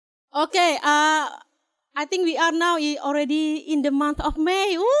Okay, I think we are now already in the month of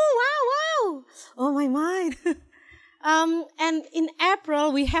May. Oh, wow, wow. Oh, my mind. And in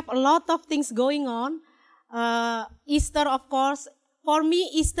April, we have a lot of things going on. Easter, of course. For me,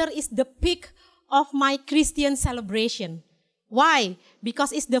 Easter is the peak of my Christian celebration. Why?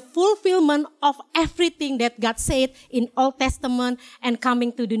 Because it's the fulfillment of everything that God said in Old Testament and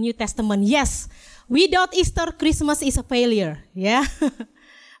coming to the New Testament. Yes, without Easter, Christmas is a failure. Yeah.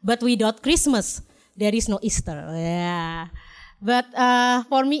 But without Christmas, there is no Easter. Yeah. But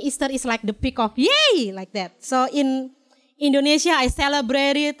for me, Easter is like the peak of yay, like that. So in Indonesia, I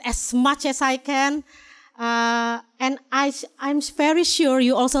celebrate it as much as I can. And I'm very sure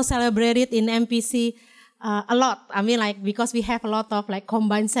you also celebrate it in MPC a lot. I mean, like, because we have a lot of like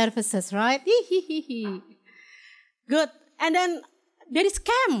combined services, right? Good. And then there is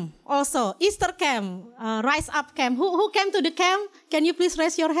camp also, Easter camp, Rise Up camp. Who came to the camp? Can you please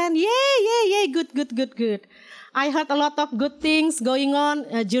raise your hand? Yay. Good. I heard a lot of good things going on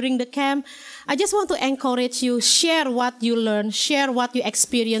during the camp. I just want to encourage you, share what you learn, share what you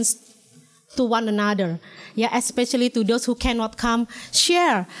experienced to one another. Yeah, especially to those who cannot come,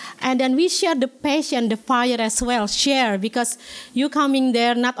 share. And then we share the passion, the fire as well. Share, because you coming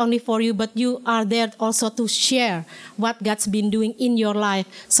there not only for you, but you are there also to share what God's been doing in your life,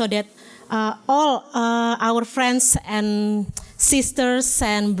 so that all our friends and sisters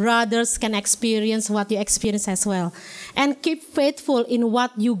and brothers can experience what you experience as well. And keep faithful in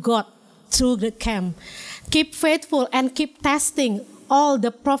what you got through the camp. Keep faithful and keep testing all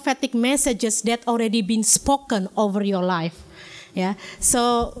the prophetic messages that already been spoken over your life. Yeah.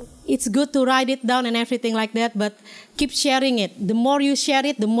 So it's good to write it down and everything like that, but keep sharing it. The more you share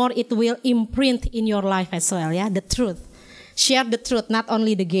it, the more it will imprint in your life as well. Yeah. The truth. Share the truth, not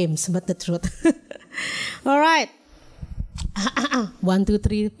only the games, but the truth. All right. 1, 2,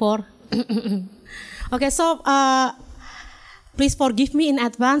 3, 4. Okay, so please forgive me in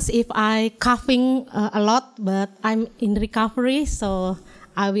advance if I coughing a lot, but I'm in recovery, so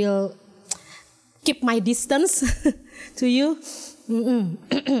I will keep my distance to you.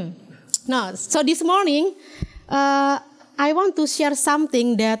 Now, so this morning, I want to share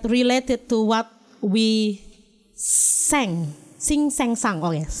something that related to what we sang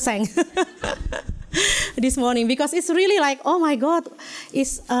this morning, because it's really like, oh my God,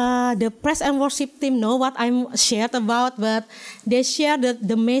 it's the praise and worship team know what I'm shared about, but they share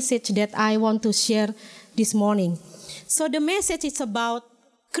the message that I want to share this morning. So the message is about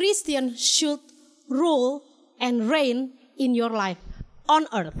Christians should rule and reign in your life on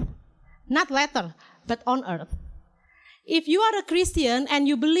earth, not later, but on earth. If you are a Christian and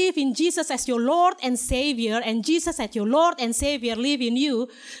you believe in Jesus as your Lord and Savior, and Jesus as your Lord and Savior live in you,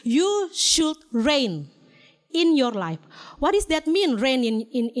 you should reign in your life. What does that mean, reign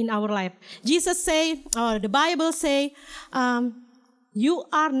in our life? Jesus say, or the Bible say, you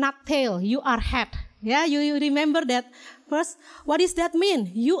are not tail, you are head. Yeah, you remember that verse? What does that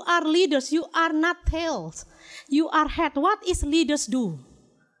mean? You are leaders, you are not tails. You are head. What is leaders do?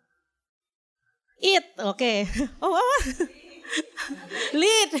 Eat, okay. Oh,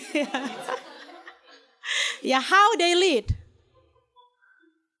 lead. Yeah, how they lead?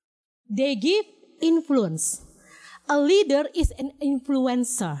 They give influence. A leader is an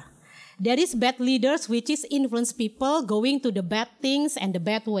influencer. There is bad leaders, which is influence people going to the bad things and the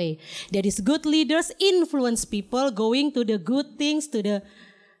bad way. There is good leaders, influence people going to the good things, to the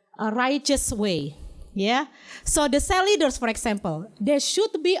righteous way. Yeah. So the cell leaders, for example, there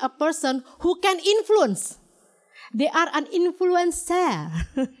should be a person who can influence. They are an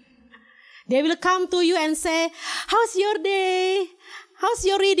influencer. They will come to you and say, how's your day? How's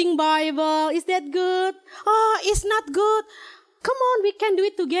your reading Bible? Is that good? Oh, it's not good. Come on, we can do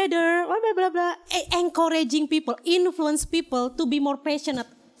it together. Blah, blah, blah, blah. Encouraging people, influence people to be more passionate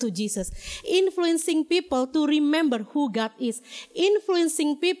to Jesus. Influencing people to remember who God is.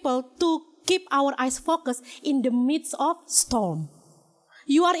 Influencing people to keep our eyes focused in the midst of storm.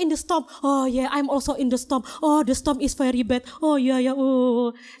 You are in the storm. Oh yeah, I'm also in the storm. Oh, the storm is very bad. Oh yeah.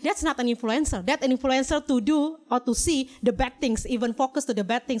 Oh. That's not an influencer. That's an influencer to do or to see the bad things, even focus to the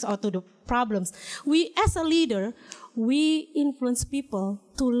bad things or to the problems. We as a leader, we influence people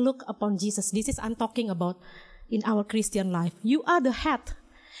to look upon Jesus. This is I'm talking about in our Christian life. You are the head,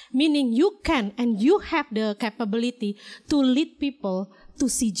 meaning you can and you have the capability to lead people to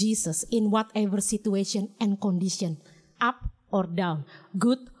see Jesus in whatever situation and condition, up or down,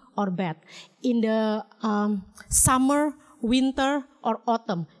 good or bad. In the summer, winter, or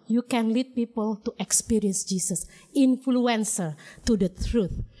autumn, you can lead people to experience Jesus. Influencer to the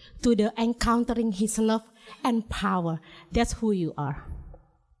truth, to the encountering His love and power. That's who you are.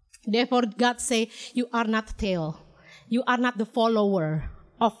 Therefore, God say, you are not tail. You are not the follower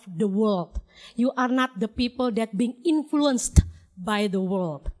of the world. You are not the people that being influenced by the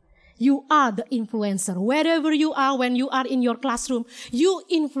world. You are the influencer. Wherever you are, when you are in your classroom, you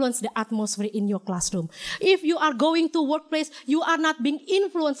influence the atmosphere in your classroom. If you are going to workplace, you are not being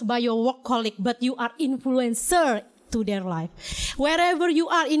influenced by your work colleague, but you are influencer to their life. Wherever you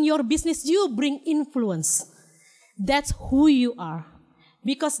are in your business, you bring influence. That's who you are.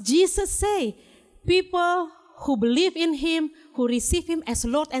 Because Jesus say, people who believe in Him, who receive Him as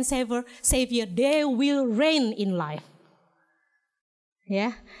Lord and Savior, they will reign in life.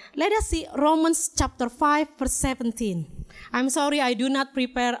 Yeah. Let us see Romans chapter 5 verse 17. I'm sorry I do not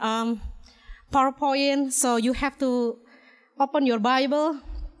prepare PowerPoint, so you have to open your Bible.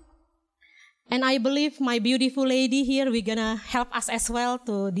 And I believe my beautiful lady here, we're gonna help us as well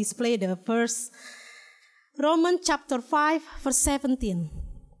to display the verse. Romans chapter 5 verse 17.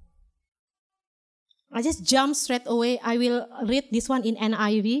 I just jump straight away. I will read this one in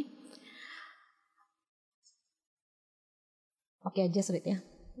NIV. Okay, I just read,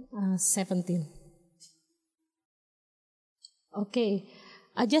 17. Okay,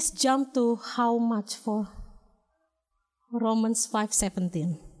 I just jump to how much for Romans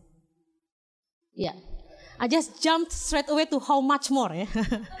 5:17. Yeah, I just jumped straight away to how much more.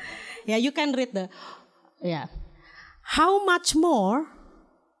 Yeah, you can read the. Yeah, how much more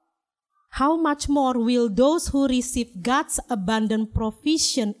will those who receive God's abundant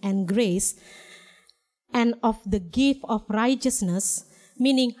provision and grace and of the gift of righteousness,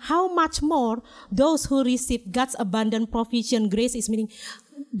 meaning how much more those who receive God's abundant provision, grace is meaning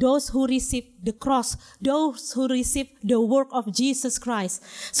those who receive the cross, those who receive the work of Jesus Christ.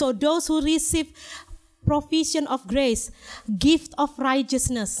 So those who receive provision of grace, gift of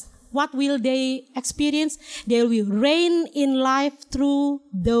righteousness, what will they experience? They will reign in life through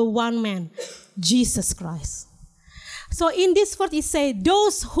the one man, Jesus Christ. So in this verse it says,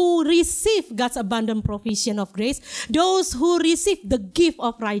 those who receive God's abundant provision of grace, those who receive the gift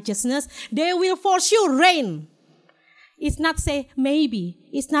of righteousness, they will for sure reign. It's not say maybe.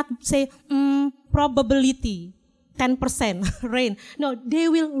 It's not say probability, 10% reign. No, they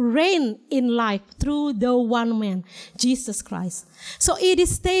will reign in life through the one man, Jesus Christ. So it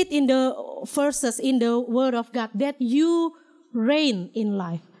is stated in the verses in the Word of God that you reign in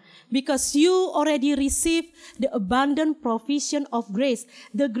life. Because you already received the abundant provision of grace.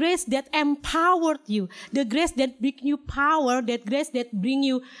 The grace that empowered you. The grace that bring you power. That grace that bring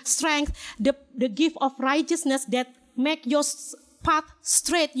you strength. The gift of righteousness that make your path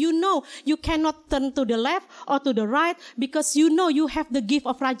straight. You know you cannot turn to the left or to the right because you know you have the gift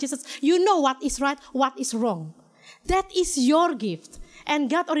of righteousness. You know what is right, what is wrong. That is your gift. And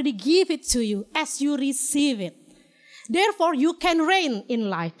God already gave it to you as you receive it. Therefore, you can reign in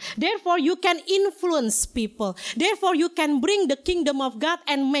life. Therefore, you can influence people. Therefore, you can bring the kingdom of God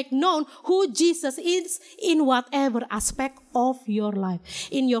and make known who Jesus is in whatever aspect of your life.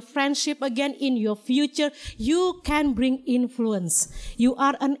 In your friendship again, in your future, you can bring influence. You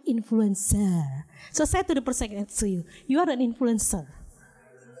are an influencer. So say to the person next to you, you are an influencer.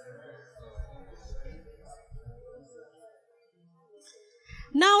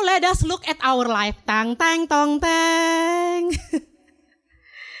 Now let us look at our life. Tang, tang, tong, tang.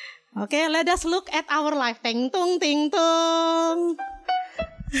 Okay, let us look at our life. Ting, tung, ting, tung.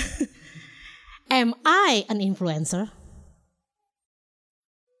 Am I an influencer?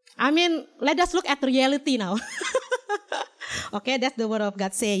 I mean, let us look at reality now. Okay, that's the word of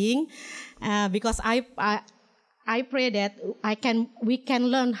God saying. Because I pray that we can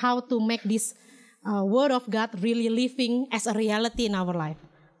learn how to make this word of God really living as a reality in our life.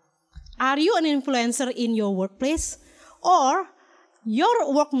 Are you an influencer in your workplace? Or your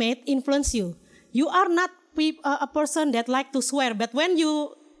workmate influence you? You are not a person that like to swear, but when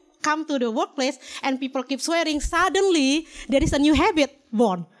you come to the workplace and people keep swearing, suddenly there is a new habit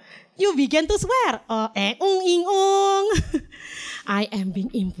born. You begin to swear. I am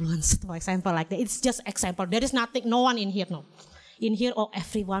being influenced, for example, like that. It's just example. There is nothing, no one in here, no. In here,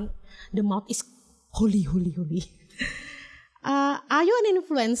 everyone, the mouth is holy, holy, holy. Are you an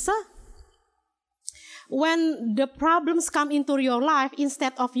influencer? When the problems come into your life,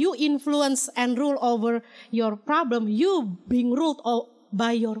 instead of you influence and rule over your problem, you being ruled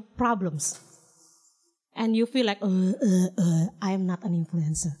by your problems. And you feel like, I am not an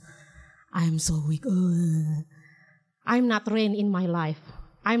influencer. I am so weak. I'm not reign in my life.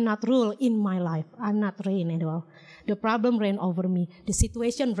 I'm not rule in my life. I'm not reign at all. The problem reign over me. The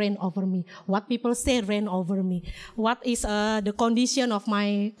situation reign over me. What people say reign over me. What is the condition of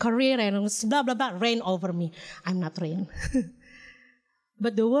my career and blah, blah, blah, reign over me. I'm not reign.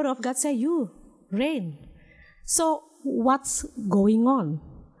 But the word of God says you reign. So what's going on?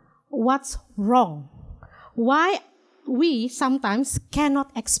 What's wrong? Why we sometimes cannot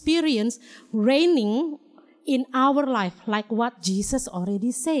experience reigning in our life like what Jesus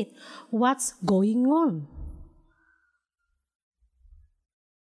already said? What's going on?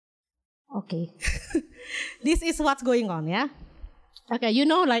 Okay. This is what's going on, yeah? Okay,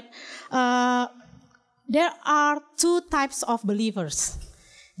 there are two types of believers.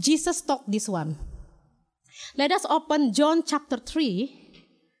 Jesus taught this one. Let us open John chapter 3.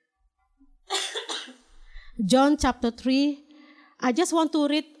 John chapter 3. I just want to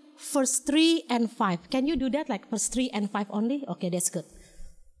read verse 3 and 5. Can you do that, like verse 3 and 5 only? Okay, that's good.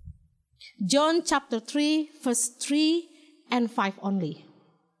 John chapter 3, verse 3 and 5 only.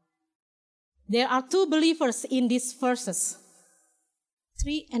 There are two believers in these verses.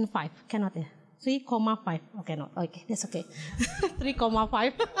 3 and 5. Cannot, yeah? 3,5. Okay, no. Okay, that's okay.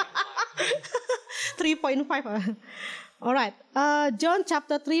 3,5. 3.5. All right. John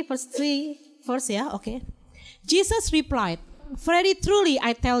chapter 3, verse 3. Yeah, okay. Jesus replied, "Very truly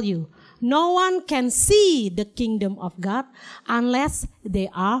I tell you, no one can see the kingdom of God unless they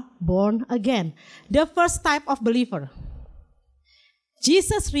are born again." The first type of believer.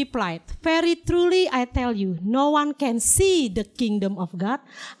 Jesus replied, "Very truly I tell you, no one can see the kingdom of God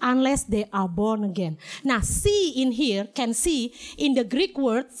unless they are born again." Now, see in here, can see, in the Greek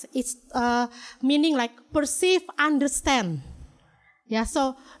words, it's meaning like perceive, understand. Yeah,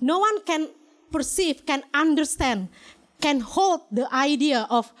 so no one can perceive, can understand, can hold the idea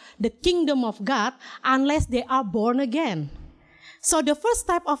of the kingdom of God unless they are born again. So the first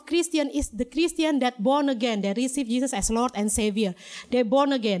type of Christian is the Christian that born again. They receive Jesus as Lord and Savior. They're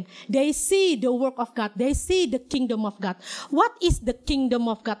born again. They see the work of God. They see the kingdom of God. What is the kingdom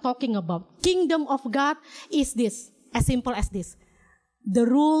of God talking about? Kingdom of God is this, as simple as this. The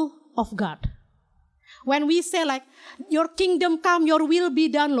rule of God. When we say like, your kingdom come, your will be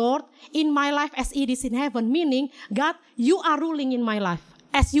done, Lord, in my life as it is in heaven. Meaning, God, you are ruling in my life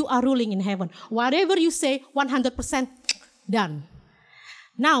as you are ruling in heaven. Whatever you say, 100% done.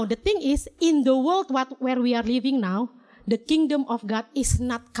 Now, the thing is, in the world where we are living now, the kingdom of God is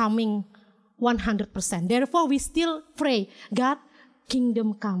not coming 100%. Therefore, we still pray, God,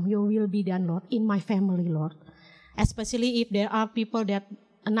 kingdom come, your will be done, Lord, in my family, Lord. Especially if there are people that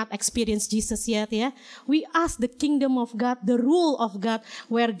not experienced Jesus yet, yeah. We ask the kingdom of God, the rule of God,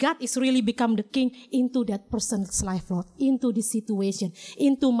 where God is really become the king into that person's life, Lord, into this situation,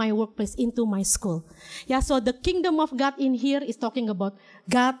 into my workplace, into my school. Yeah, so the kingdom of God in here is talking about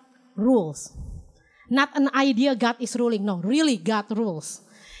God rules. Not an idea God is ruling, no, really God rules.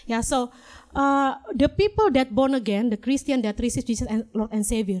 Yeah, so the people that born again, the Christian that receive Jesus as Lord and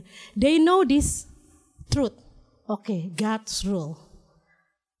Savior, they know this truth. Okay, God's rule.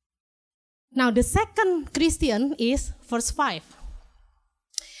 Now, the second Christian is verse 5.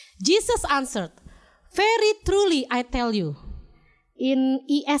 Jesus answered, "Very truly I tell you." In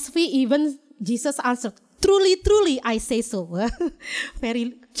ESV even Jesus answered, "Truly, truly I say so."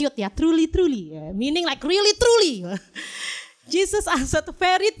 Very cute, yeah. Truly, truly. Meaning like really, truly. Jesus answered,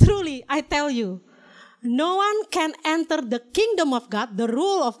 "Very truly I tell you, no one can enter the kingdom of God," the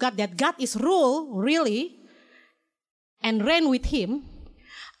rule of God, that God is rule, really, and reign with him,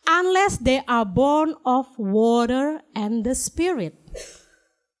 unless they are born of water and the Spirit.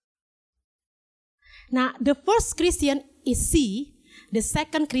 Now, the first Christian is see, the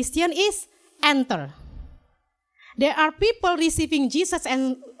second Christian is enter. There are people receiving Jesus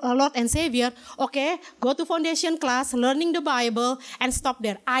and Lord and Savior, okay, go to foundation class, learning the Bible, and stop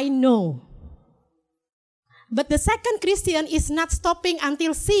there. I know. But the second Christian is not stopping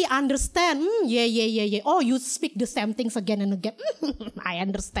until see, understand. Yeah. Oh, you speak the same things again and again. I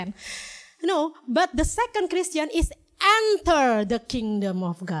understand. No, but the second Christian is enter the kingdom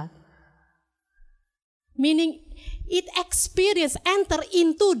of God. Meaning, it experience, enter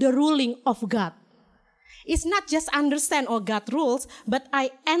into the ruling of God. It's not just understand, oh, God rules, but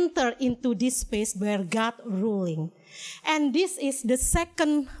I enter into this space where God ruling. And this is the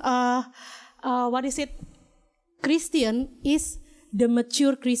second, Christian is the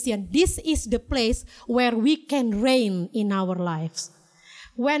mature Christian. This is the place where we can reign in our lives.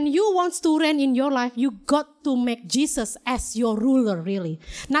 When you want to reign in your life, you got to make Jesus as your ruler, really.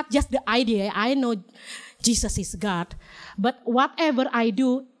 Not just the idea, I know Jesus is God, but whatever I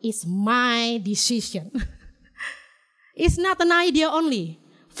do is my decision. It's not an idea only.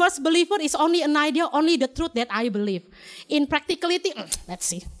 First believer is only an idea, only the truth that I believe. In practicality, let's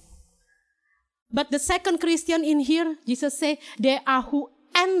see. But the second Christian in here, Jesus say, they are who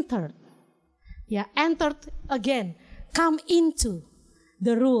entered. Yeah, entered again, come into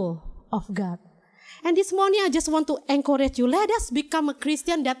the rule of God. And this morning I just want to encourage you, let us become a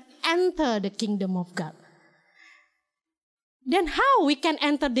Christian that enter the kingdom of God. Then how we can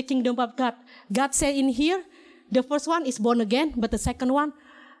enter the kingdom of God? God said in here, the first one is born again, but the second one,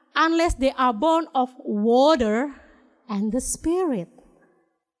 unless they are born of water and the Spirit.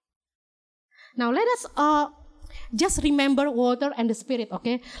 Now let us just remember water and the Spirit,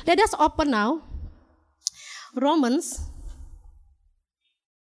 okay? Let us open now Romans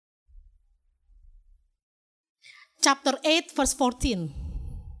chapter 8 verse 14.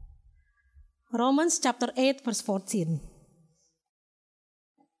 Romans chapter 8 verse 14.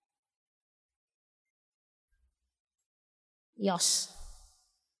 Yes.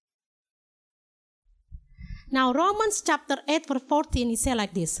 Now Romans chapter 8 verse 14 it says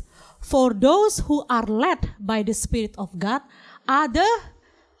like this. For those who are led by the Spirit of God are the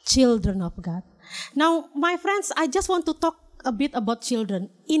children of God. Now my friends, I just want to talk a bit about children.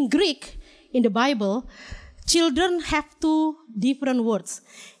 In Greek, in the Bible, children have two different words.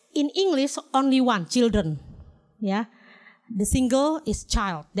 In English, only one, children. Yeah, the single is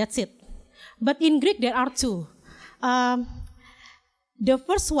child, that's it. But in Greek, there are two. The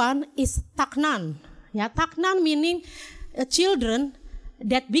first one is taknan. Yeah, taknan meaning children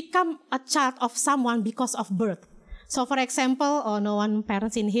that become a child of someone because of birth. So for example, no one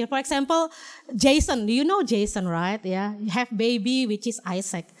parents in here. For example, Jason. Do you know Jason, right? Yeah, you have baby which is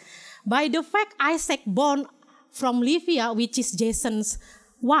Isaac. By the fact Isaac born from Livia, which is Jason's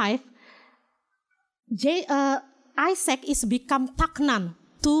wife, Isaac is become taknan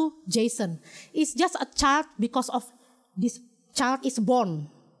to Jason. It's just a child because of this child is born.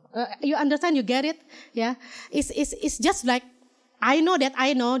 You understand? You get it? Yeah. It's just like I know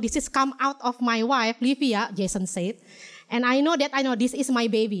this is come out of my wife Livia, Jason said, and I know this is my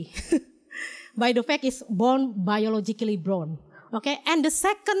baby. By the fact it's born biologically born. Okay. And the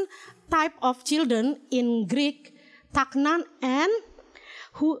second type of children in Greek, taknan and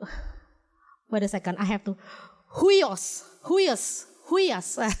wait a second, I have to huios.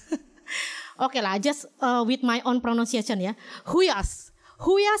 Okay lah, just with my own pronunciation, yeah.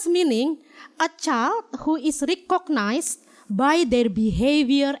 Huios meaning a child who is recognized by their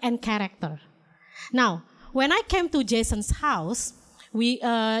behavior and character. Now, when I came to Jason's house,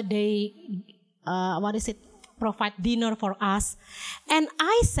 they provide dinner for us, and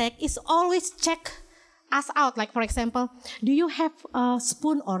Isaac is always check us out. Like for example, do you have a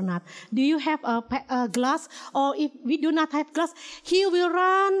spoon or not? Do you have a glass? Or if we do not have glass, he will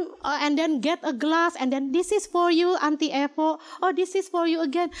run and then get a glass, and then this is for you, Auntie Evo. Or this is for you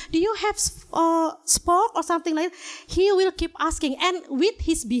again. Do you have spork or something like that? He will keep asking. And with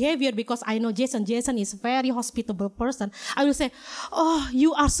his behavior, because I know Jason is a very hospitable person, I will say, oh,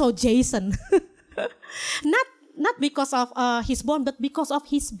 you are so Jason. Not because of his born, but because of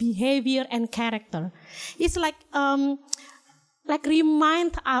his behavior and character. It's like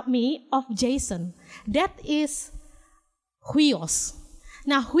remind me of Jason. That is huios.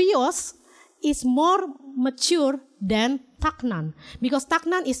 Now huios is more mature than taknan, because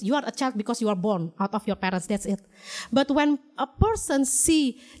taknan is you are a child because you are born out of your parents. That's it. But when a person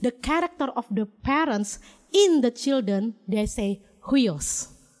see the character of the parents in the children, they say huios.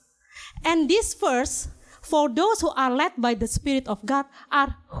 And this verse, for those who are led by the Spirit of God,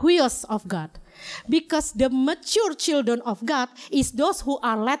 are huios of God. Because the mature children of God is those who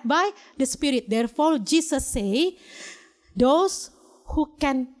are led by the Spirit. Therefore, Jesus say, those who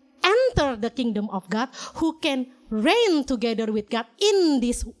can enter the kingdom of God, who can reign together with God in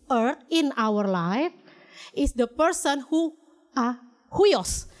this earth, in our life, is the person who are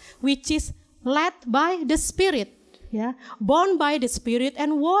huios, which is led by the Spirit. Yeah, born by the Spirit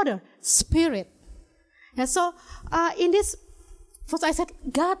and water, Spirit. And so in this verse I said,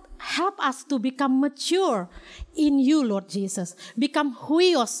 God, help us to become mature in you, Lord Jesus. Become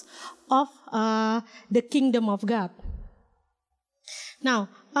huios of the kingdom of God. Now,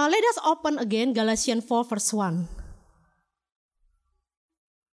 let us open again Galatians 4 verse 1.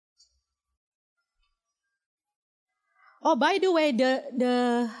 Oh, by the way,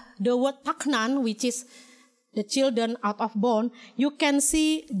 the word taknan, which is the children out of born, you can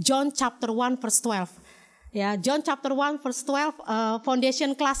see John chapter 1 verse 12. Yeah, John chapter 1 verse 12,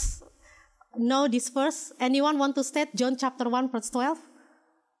 foundation class know this verse. Anyone want to state John chapter 1 verse 12?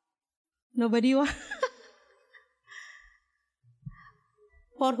 Nobody want?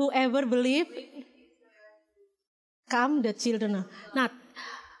 For whoever believe, come the children. Now,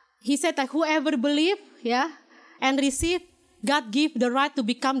 he said that whoever believe, yeah, and receive, God give the right to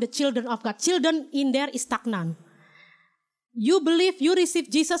become the children of God. Children in there is taknan. You believe, you receive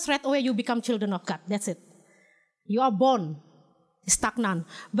Jesus right away, you become children of God. That's it. You are born. stagnant.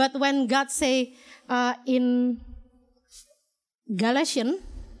 But when God say in Galatians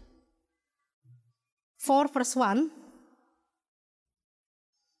 4 verse 1,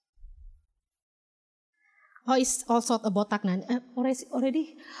 it's also about stagnant.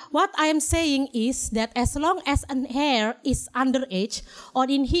 Already? What I am saying is that as long as an heir is underage, or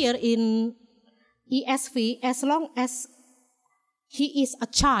in here in ESV, as long as he is a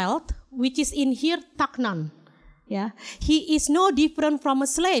child, which is in here taknan. Yeah, he is no different from a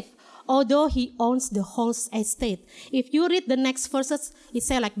slave, although he owns the whole estate. If you read the next verses, it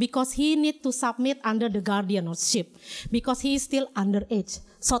says like, because he need to submit under the guardianship, because he is still underage.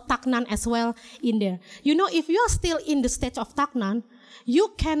 So taknan as well in there. You know, if you are still in the stage of taknan,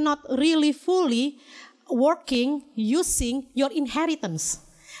 you cannot really fully working using your inheritance.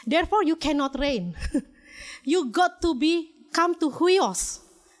 Therefore, you cannot reign. You got to come to huios,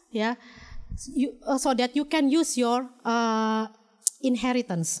 yeah, so that you can use your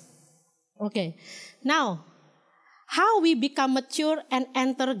inheritance. Okay, now, how we become mature and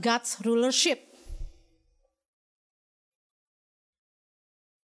enter God's rulership?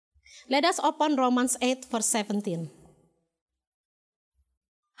 Let us open Romans 8 verse 17.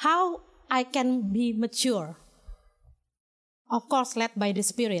 How I can be mature? Of course, led by the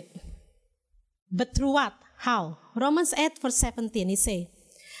Spirit. But through what? How? Romans 8 verse 17, it says,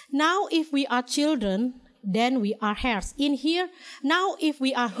 now if we are children, then we are heirs. In here, now if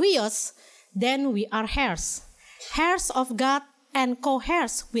we are huios, then we are heirs. Heirs of God and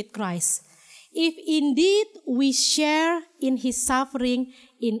co-heirs with Christ. If indeed we share in his suffering,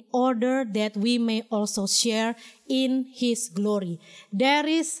 in order that we may also share in his glory. There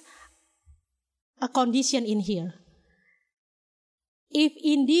is a condition in here. If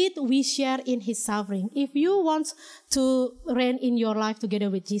indeed we share in his suffering, if you want to reign in your life together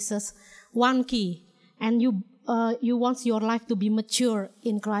with Jesus, one key, and you want your life to be mature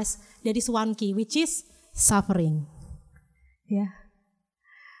in Christ, there is one key, which is suffering. Yeah.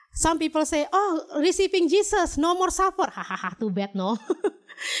 Some people say, oh, receiving Jesus, no more suffer. Ha ha ha, too bad, no.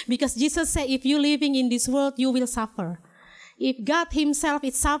 Because Jesus said, if you living in this world, you will suffer. If God himself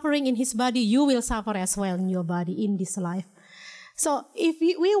is suffering in his body, you will suffer as well in your body in this life. So if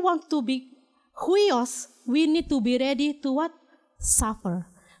we want to be huios, we need to be ready to what? Suffer.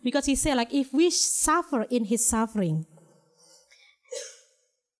 Because he said, like, if we suffer in his suffering.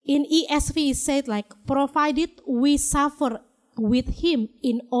 In ESV, he said, like, provided we suffer with him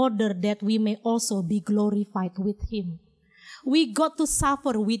in order that we may also be glorified with him. We got to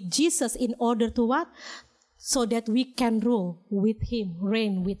suffer with Jesus in order to what? So that we can rule with him,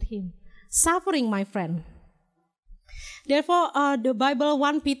 reign with him. Suffering, my friend. Therefore, the Bible,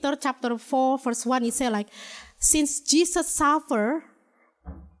 1 Peter chapter 4, verse 1, it says like, since Jesus suffered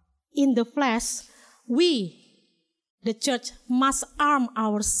in the flesh, we, the church, must arm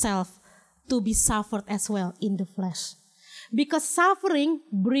ourselves to be suffered as well in the flesh. Because suffering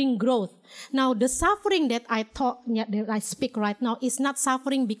brings growth. Now, the suffering that I speak right now is not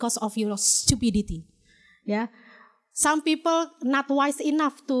suffering because of your stupidity. Yeah, some people not wise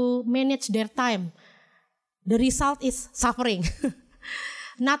enough to manage their time. The result is suffering.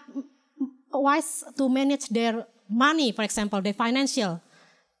 Not wise to manage their money, for example, their financial,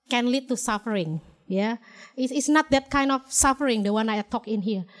 can lead to suffering. Yeah, it's not that kind of suffering, the one I talk in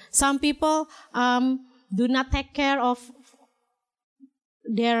here. Some people do not take care of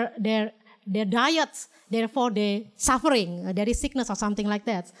their diets, therefore they suffering. There is sickness or something like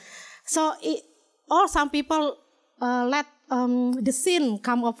that. So, or some people let the sin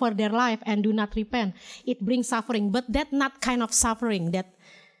come over their life and do not repent. It brings suffering, but that's not kind of suffering that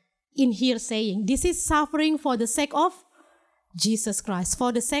in here saying. This is suffering for the sake of Jesus Christ,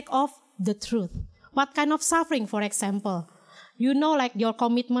 for the sake of the truth. What kind of suffering, for example? You know, like your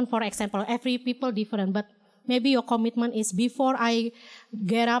commitment, for example, every people different, but maybe your commitment is before I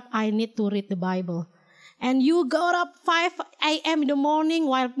get up, I need to read the Bible. And you got up 5 a.m. in the morning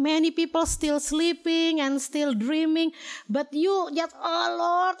while many people still sleeping and still dreaming. But you just,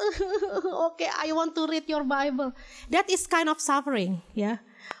 oh Lord, okay, I want to read your Bible. That is kind of suffering, yeah.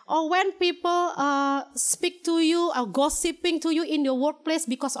 Or when people speak to you or gossiping to you in your workplace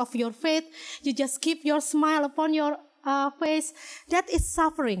because of your faith, you just keep your smile upon your face. That is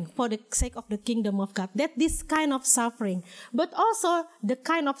suffering for the sake of the kingdom of God. That this kind of suffering, but also the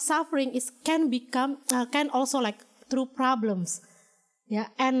kind of suffering can also like through problems, yeah,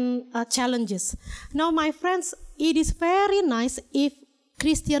 and challenges. Now, my friends, it is very nice if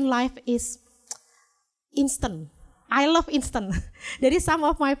Christian life is instant. I love instant. There is some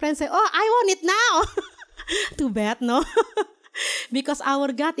of my friends say, "Oh, I want it now." Too bad, no, because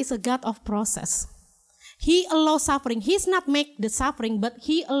our God is a God of process. He allows suffering. He's not make the suffering, but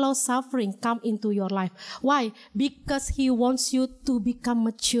He allows suffering come into your life. Why? Because He wants you to become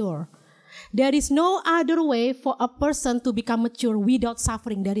mature. There is no other way for a person to become mature without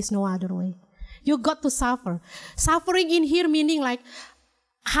suffering. There is no other way. You got to suffer. Suffering in here meaning like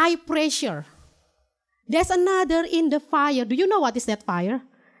high pressure. There's another in the fire. Do you know what is that fire?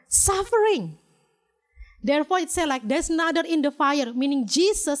 Suffering. Therefore, it says like there's another in the fire, meaning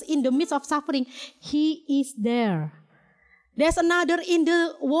Jesus in the midst of suffering, He is there. There's another in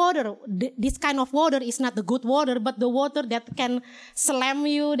the water. This kind of water is not the good water, but the water that can slam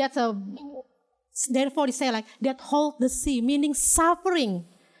you. Therefore, it says like that hold the sea, meaning suffering.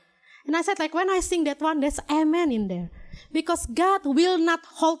 And I said like when I sing that one, there's amen in there. Because God will not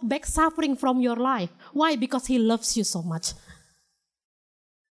hold back suffering from your life. Why? Because He loves you so much.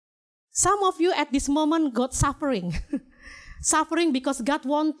 Some of you at this moment got suffering. Suffering because God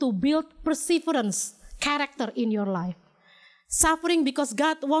wants to build perseverance, character in your life. Suffering because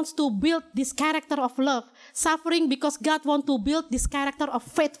God wants to build this character of love. Suffering because God wants to build this character of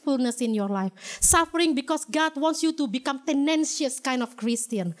faithfulness in your life. Suffering because God wants you to become tenacious kind of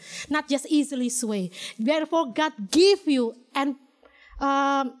Christian, not just easily sway. Therefore, God give you and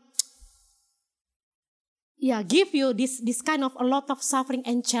give you this kind of a lot of suffering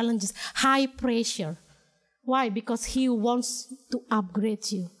and challenges, high pressure. Why? Because He wants to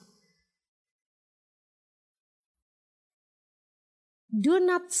upgrade you. Do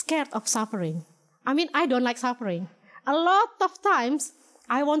not scared of suffering. I mean, I don't like suffering. A lot of times,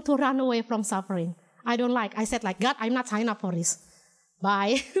 I want to run away from suffering. I don't like. I said like, God, I'm not signing up for this.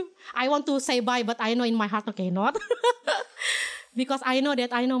 Bye. I want to say bye, but I know in my heart, okay, not. Because I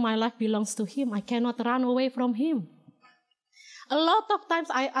know my life belongs to Him. I cannot run away from Him. A lot of times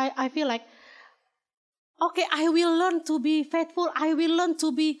I feel like, okay, I will learn to be faithful. I will learn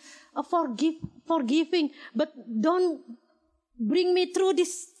to be forgiving. But don't bring me through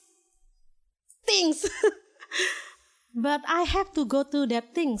these things. But I have to go through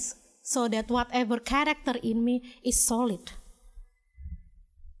that things so that whatever character in me is solid.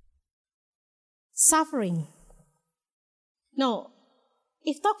 Suffering. No,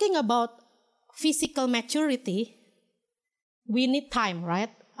 if talking about physical maturity, we need time, right?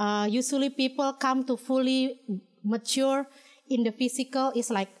 Usually people come to fully mature in the physical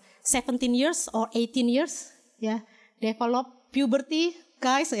is like 17 years or 18 years. Yeah, develop puberty,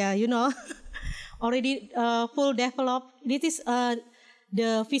 guys. Yeah, you know, already full develop. This is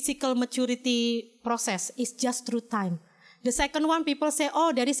the physical maturity process. It's just through time. The second one, people say,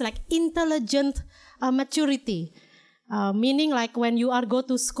 oh, there is like intelligent maturity. Meaning like when you are go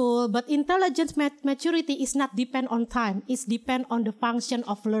to school, but intelligent maturity is not depend on time. It's depend on the function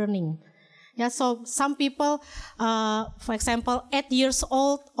of learning. Yeah, so some people, for example, 8 years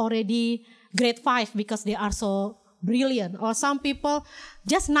old already grade 5 because they are so brilliant. Or some people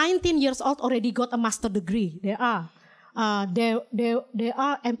just 19 years old already got a master degree. They are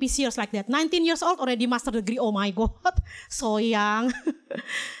NPCers like that. 19 years old already master degree. Oh my God, so young.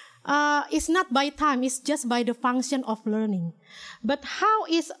 It's not by time, it's just by the function of learning. But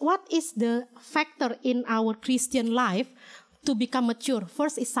what is the factor in our Christian life to become mature?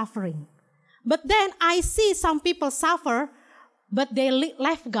 First is suffering. But then I see some people suffer, but they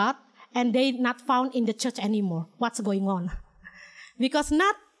left God and they not found in the church anymore. What's going on? Because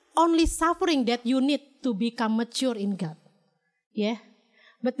not only suffering that you need to become mature in God. Yeah.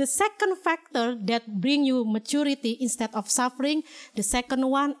 But the second factor that bring you maturity instead of suffering, the second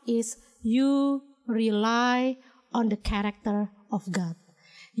one is you rely on the character of God.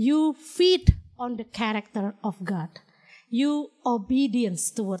 You feed on the character of God. You obedience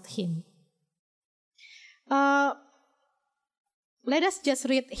toward Him. Let us just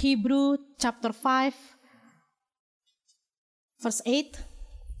read Hebrew chapter 5, verse 8.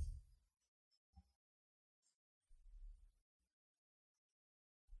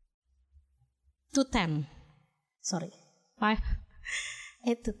 To 10. Sorry. 5,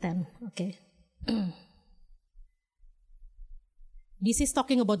 8 to 10. Okay. This is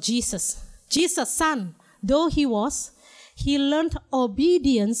talking about Jesus. Jesus' son, though He learned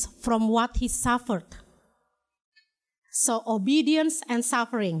obedience from what He suffered. So obedience and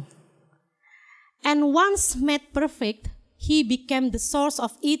suffering. And once made perfect, He became the source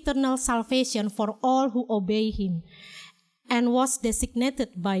of eternal salvation for all who obey Him, and was designated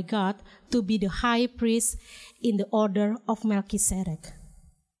by God to be the high priest in the order of Melchizedek.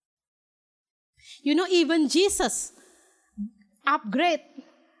 You know, even Jesus upgrade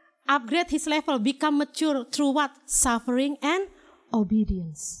His level, become mature through what? Suffering and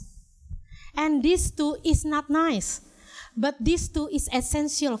obedience. And this too is not nice. But these two is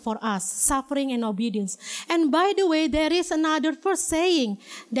essential for us, suffering and obedience. And by the way, there is another verse saying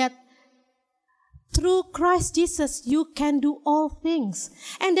that through Christ Jesus, you can do all things.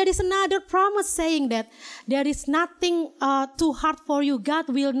 And there is another promise saying that there is nothing too hard for you. God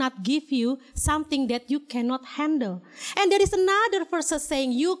will not give you something that you cannot handle. And there is another verse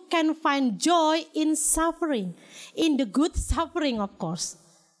saying you can find joy in suffering, in the good suffering, of course.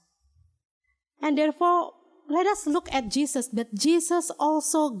 And therefore, let us look at Jesus, that Jesus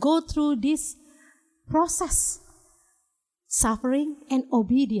also go through this process, suffering and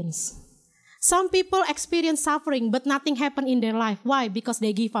obedience. Some people experience suffering, but nothing happened in their life. Why? Because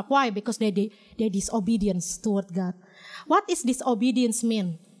they give up. Why? Because they disobedience toward God. What is disobedience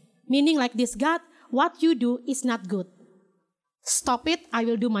mean? Meaning like this, God, what you do is not good. Stop it, I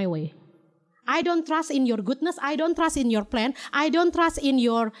will do my way. I don't trust in your goodness. I don't trust in your plan. I don't trust in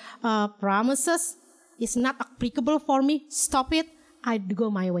your promises. It's not applicable for me. Stop it. I go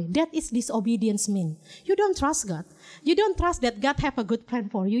my way. That is disobedience mean. You don't trust God. You don't trust that God have a good plan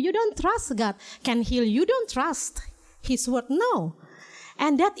for you. You don't trust God can heal you. You don't trust His word. No.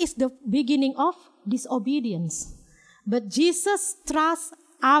 And that is the beginning of disobedience. But Jesus trusts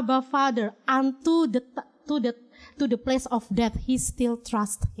Abba Father unto the place of death. He still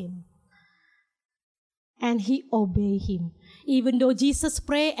trusts Him. And he obey Him. Even though Jesus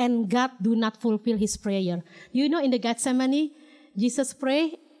pray and God do not fulfill His prayer. You know in the Gethsemane, Jesus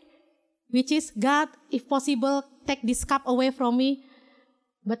pray, which is, God, if possible, take this cup away from me.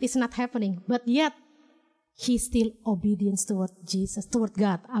 But it's not happening. But yet, he still obedience toward Jesus, toward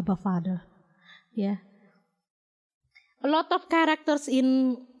God, Abba Father. Yeah. A lot of characters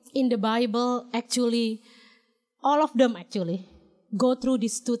in the Bible actually, all of them actually, go through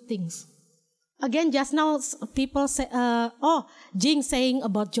these two things. Again, just now, people say, Jing saying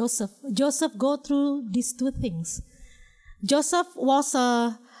about Joseph. Joseph go through these two things. Joseph was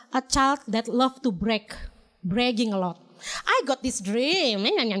a child that loved to bragging a lot. I got this dream,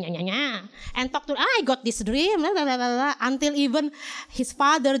 and talk to, I got this dream, until even his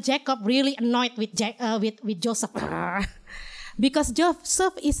father Jacob really annoyed with Joseph. Because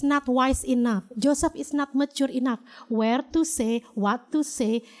Joseph is not wise enough. Joseph is not mature enough. Where to say, what to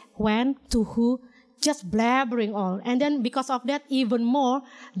say, when, to who, just blabbering all. And then because of that, even more,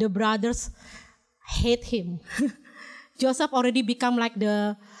 the brothers hate him. Joseph already become like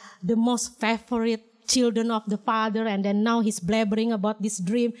the most favorite children of the father, and then now he's blabbering about this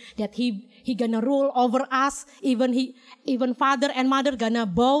dream that he gonna rule over us. Even father and mother gonna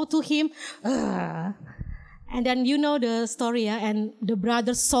bow to him. And then you know the story, yeah? And the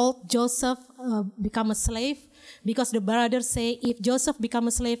brothers sold Joseph, become a slave, because the brothers say if Joseph become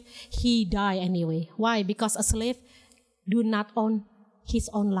a slave, he die anyway. Why? Because a slave do not own his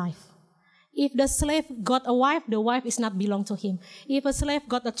own life. If the slave got a wife, the wife is not belong to him. If a slave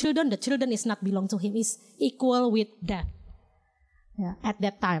got a children, the children is not belong to him. It's equal with death. Yeah, at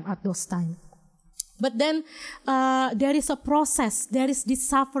those times. But then there is a process. There is this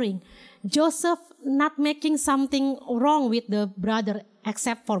suffering. Joseph not making something wrong with the brother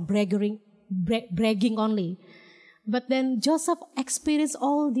except for bragging only. But then Joseph experienced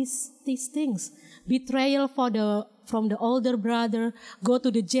all these things. Betrayal from the older brother, go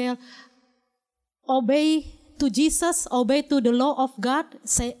to the jail, obey to Jesus, obey to the law of God.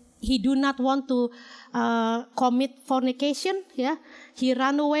 Say he do not want to commit fornication. Yeah, he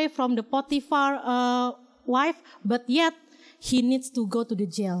ran away from the Potiphar wife, but yet he needs to go to the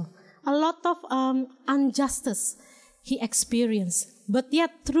jail. A lot of injustice he experienced, but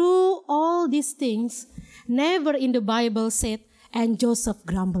yet through all these things, never in the Bible said, and Joseph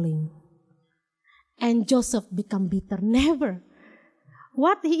grumbling, and Joseph become bitter. Never.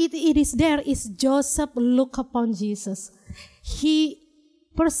 What it is there is Joseph look upon Jesus. He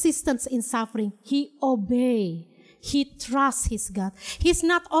persistence in suffering. He obey. He trusts his God. He's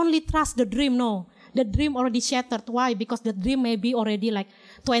not only trust the dream, no. The dream already shattered. Why? Because the dream may be already like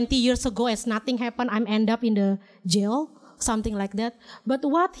 20 years ago as nothing happened. I'm end up in the jail, something like that. But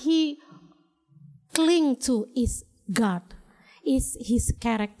what he cling to is God, is his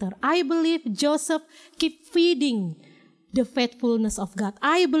character. I believe Joseph keep feeding the faithfulness of God.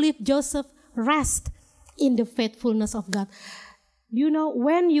 I believe Joseph rest in the faithfulness of God. You know,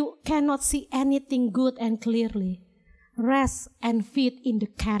 when you cannot see anything good and clearly, rest and feed in the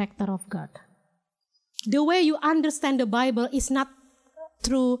character of God. The way you understand the Bible is not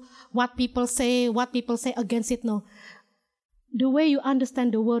through what people say against it, no. The way you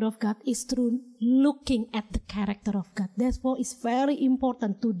understand the Word of God is through looking at the character of God. Therefore, it's very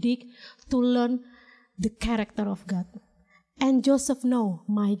important to dig, to learn the character of God. And Joseph know,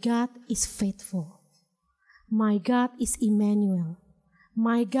 my God is faithful. My God is Emmanuel.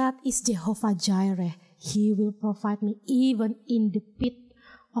 My God is Jehovah Jireh. He will provide me even in the pit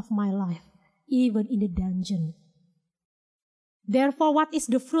of my life, even in the dungeon. Therefore, what is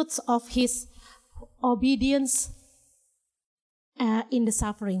the fruits of his obedience in the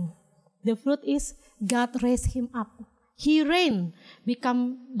suffering? The fruit is God raised him up. He reigned,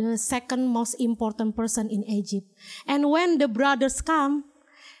 become the second most important person in Egypt. And when the brothers come,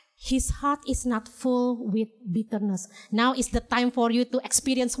 his heart is not full with bitterness. Now is the time for you to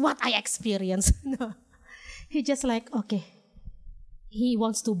experience what I experienced. No. He just like, okay. He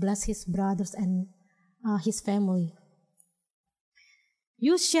wants to bless his brothers and his family.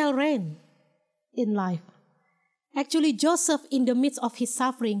 You shall reign in life. Actually, Joseph, in the midst of his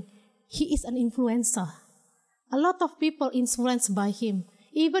suffering, he is an influencer. A lot of people influenced by him.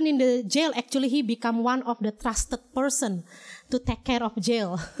 Even in the jail, actually, he became one of the trusted person to take care of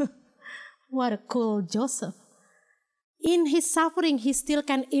jail. What a cool Joseph. In his suffering, he still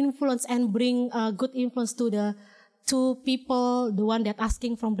can influence and bring good influence to the two people, the one that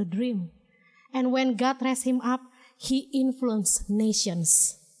asking from the dream. And when God raised him up, he influenced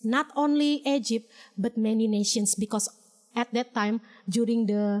nations. Not only Egypt, but many nations. Because at that time, during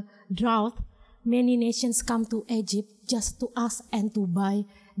the drought, many nations come to Egypt just to ask and to buy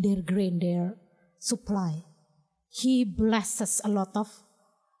their grain, their supply. He blesses a lot of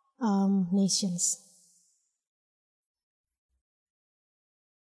nations.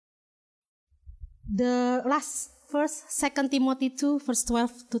 The last verse, 2 Timothy 2, verse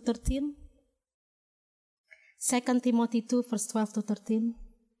 12 to 13. 2 Timothy 2, verse 12 to 13.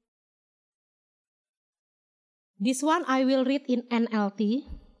 This one I will read in NLT.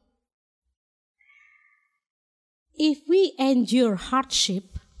 If we endure hardship,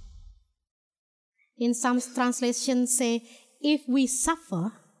 in some translations say, if we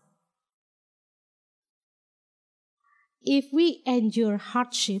suffer, if we endure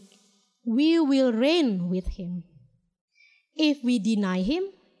hardship, we will reign with him. If we deny him,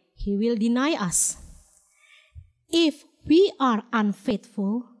 he will deny us. If we are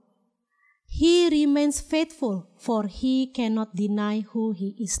unfaithful, he remains faithful, for he cannot deny who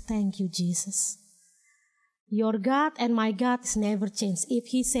he is. Thank you, Jesus. Your God and my God is never changed. If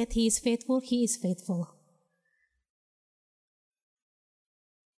he said he is faithful, he is faithful.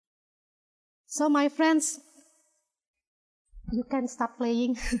 So my friends, you can stop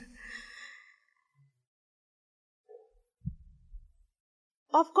playing.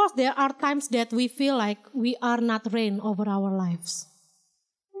 Of course, there are times that we feel like we are not reign over our lives.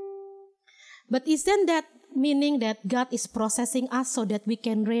 But isn't that meaning that God is processing us so that we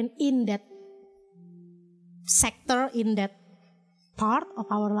can reign in that sector, in that part of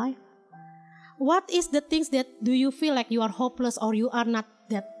our life? What is the things that do you feel like you are hopeless or you are not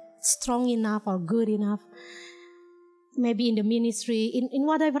that strong enough or good enough? Maybe in the ministry, in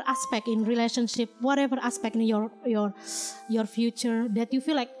whatever aspect, in relationship, whatever aspect in your future, that you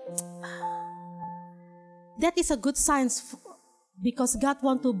feel like that is a good sign, because God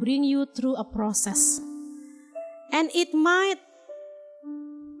wants to bring you through a process. And it might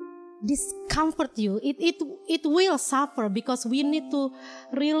discomfort you. It will suffer because we need to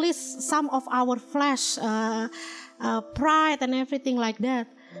release some of our flesh, pride and everything like that.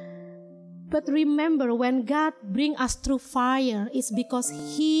 But remember, when God brings us through fire, it's because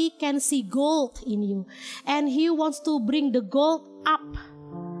he can see gold in you. And he wants to bring the gold up.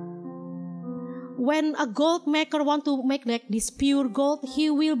 When a gold maker wants to make like this pure gold, he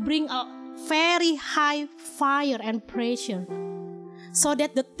will bring a very high fire and pressure, so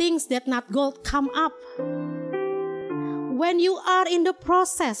that the things that not gold come up. When you are in the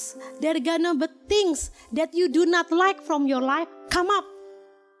process, there are gonna be things that you do not like from your life come up.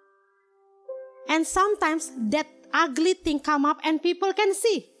 And sometimes that ugly thing come up and people can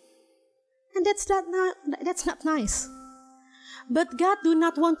see. And that's not nice. But God do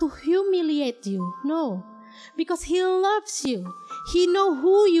not want to humiliate you. No. Because he loves you. He know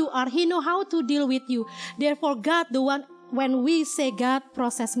who you are. He know how to deal with you. Therefore, God, the one, when we say God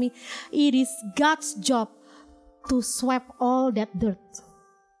process me, it is God's job to sweep all that dirt.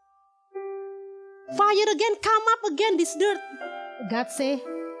 Fire again, come up again, this dirt. God say,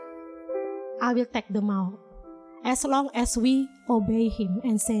 I will take them out. As long as we obey him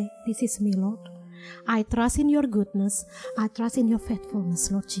and say, this is me, Lord. I trust in your goodness. I trust in your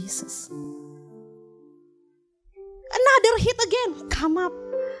faithfulness, Lord Jesus. Another hit again, come up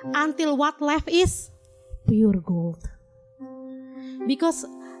until what left is pure gold. Because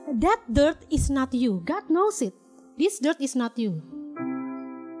that dirt is not you. God knows it. This dirt is not you.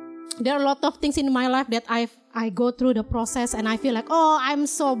 There are a lot of things in my life that I've I go through the process and I feel like, oh, I'm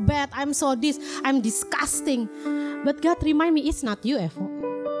so bad, I'm so this, I'm disgusting. But God remind me, it's not you, Evo.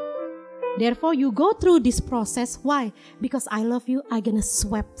 Therefore, you go through this process. Why? Because I love you, I'm gonna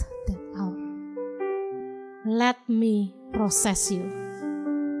sweep that out. Let me process you.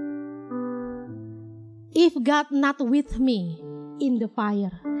 If God not with me in the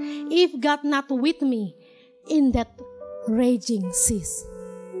fire, if God not with me in that raging seas,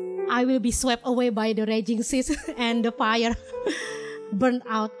 I will be swept away by the raging seas and the fire burned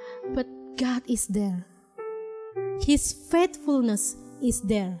out. But God is there. His faithfulness is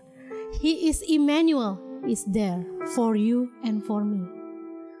there. He is Emmanuel, is there for you and for me.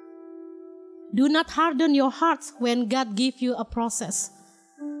 Do not harden your hearts when God gives you a process.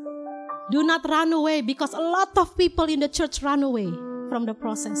 Do not run away, because a lot of people in the church run away from the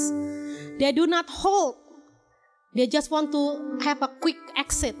process. They do not hold. They just want to have a quick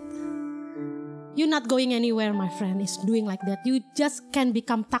exit. You're not going anywhere, my friend, is doing like that. You just can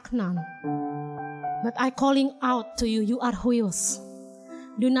become Taknan. But I calling out to you, you are Huios.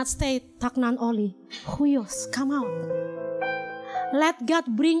 Do not stay Taknan only. Huios, come out. Let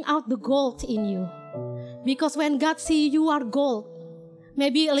God bring out the gold in you. Because when God see you are gold,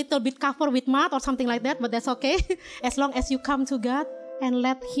 maybe a little bit covered with mud or something like that, but that's okay. As long as you come to God and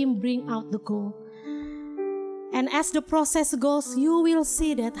let Him bring out the gold. And as the process goes, you will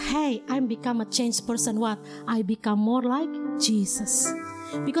see that, hey, I become a changed person. What? I become more like Jesus.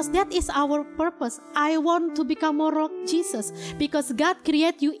 Because that is our purpose. I want to become more like Jesus. Because God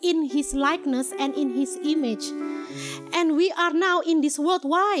created you in His likeness and in His image. And we are now in this world.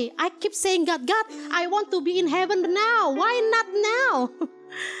 Why? I keep saying, God, I want to be in heaven now. Why not now?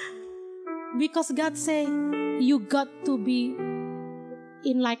 Because God say, you got to be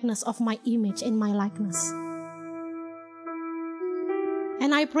in likeness of my image and my likeness.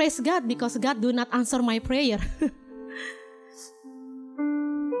 And I praise God because God do not answer my prayer.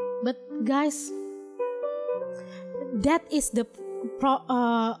 But guys, that is the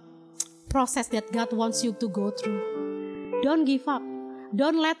process that God wants you to go through. Don't give up.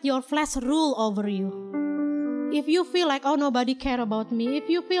 Don't let your flesh rule over you. If you feel like, oh, nobody care about me, if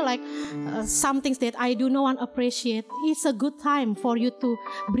you feel like some things that I do no one appreciate, it's a good time for you to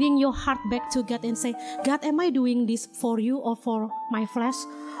bring your heart back to God and say, God, am I doing this for you or for my flesh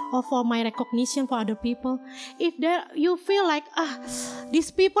or for my recognition for other people? If you feel like,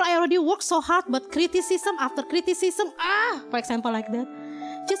 these people, I already worked so hard, but criticism after criticism, for example, like that,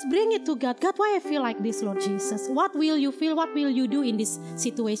 just bring it to God. God, why I feel like this, Lord Jesus? What will you feel? What will you do in this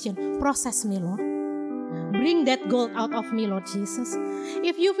situation? Process me, Lord. Bring that gold out of me, Lord Jesus.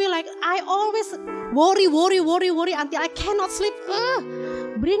 If you feel like I always worry until I cannot sleep,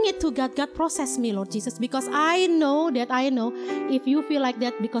 bring it to God. God, process me, Lord Jesus. Because I know if you feel like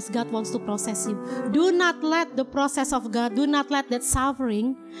that, because God wants to process you. Do not let the process of God, do not let that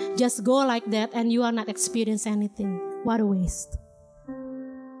suffering just go like that and you are not experiencing anything. What a waste.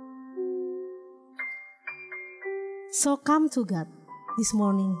 So come to God this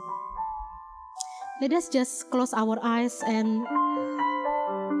morning. Let us just close our eyes and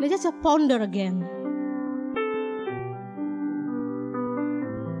let us just ponder again.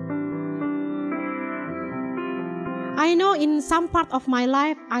 I know in some part of my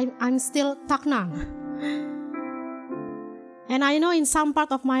life, I'm still Taknan. And I know in some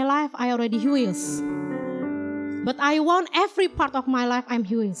part of my life, I already Huios. But I want every part of my life, I'm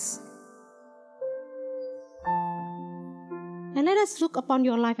Huios. And let us look upon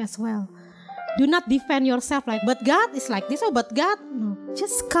your life as well. Do not defend yourself like, but God is like this, but God, no.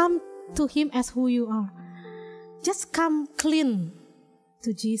 Just come to Him as who you are. Just come clean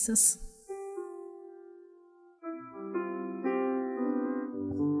to Jesus.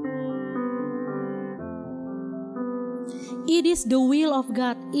 It is the will of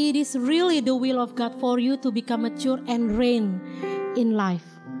God. It is really the will of God for you to become mature and reign in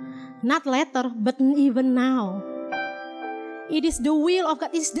life. Not later, but even now. It is the will of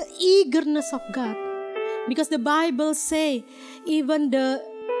God. It is the eagerness of God. Because the Bible say, even the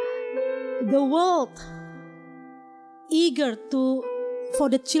world eager for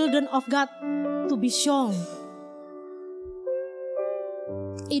the children of God to be shown.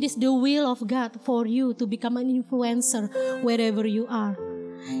 It is the will of God for you to become an influencer wherever you are.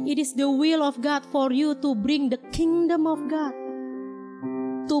 It is the will of God for you to bring the kingdom of God.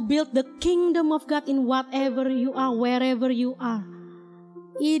 To build the kingdom of God in whatever you are, wherever you are.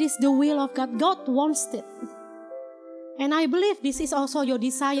 It is the will of God. God wants it. And I believe this is also your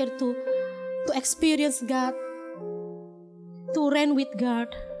desire to experience God, to reign with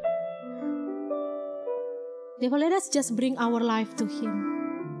God. Therefore, let us just bring our life to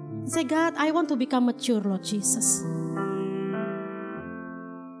Him. Say, God, I want to become mature, Lord Jesus.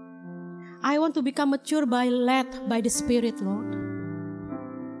 I want to become mature led by the Spirit, Lord.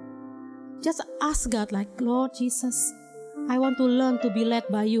 Just ask God like, Lord Jesus, I want to learn to be led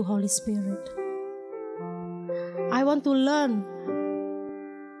by you, Holy Spirit. I want to learn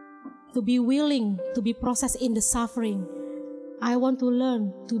to be willing to be processed in the suffering. I want to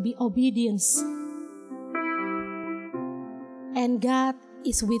learn to be obedience. And God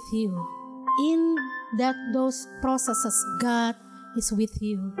is with you. In those processes, God is with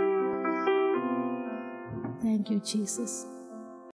you. Thank you, Jesus.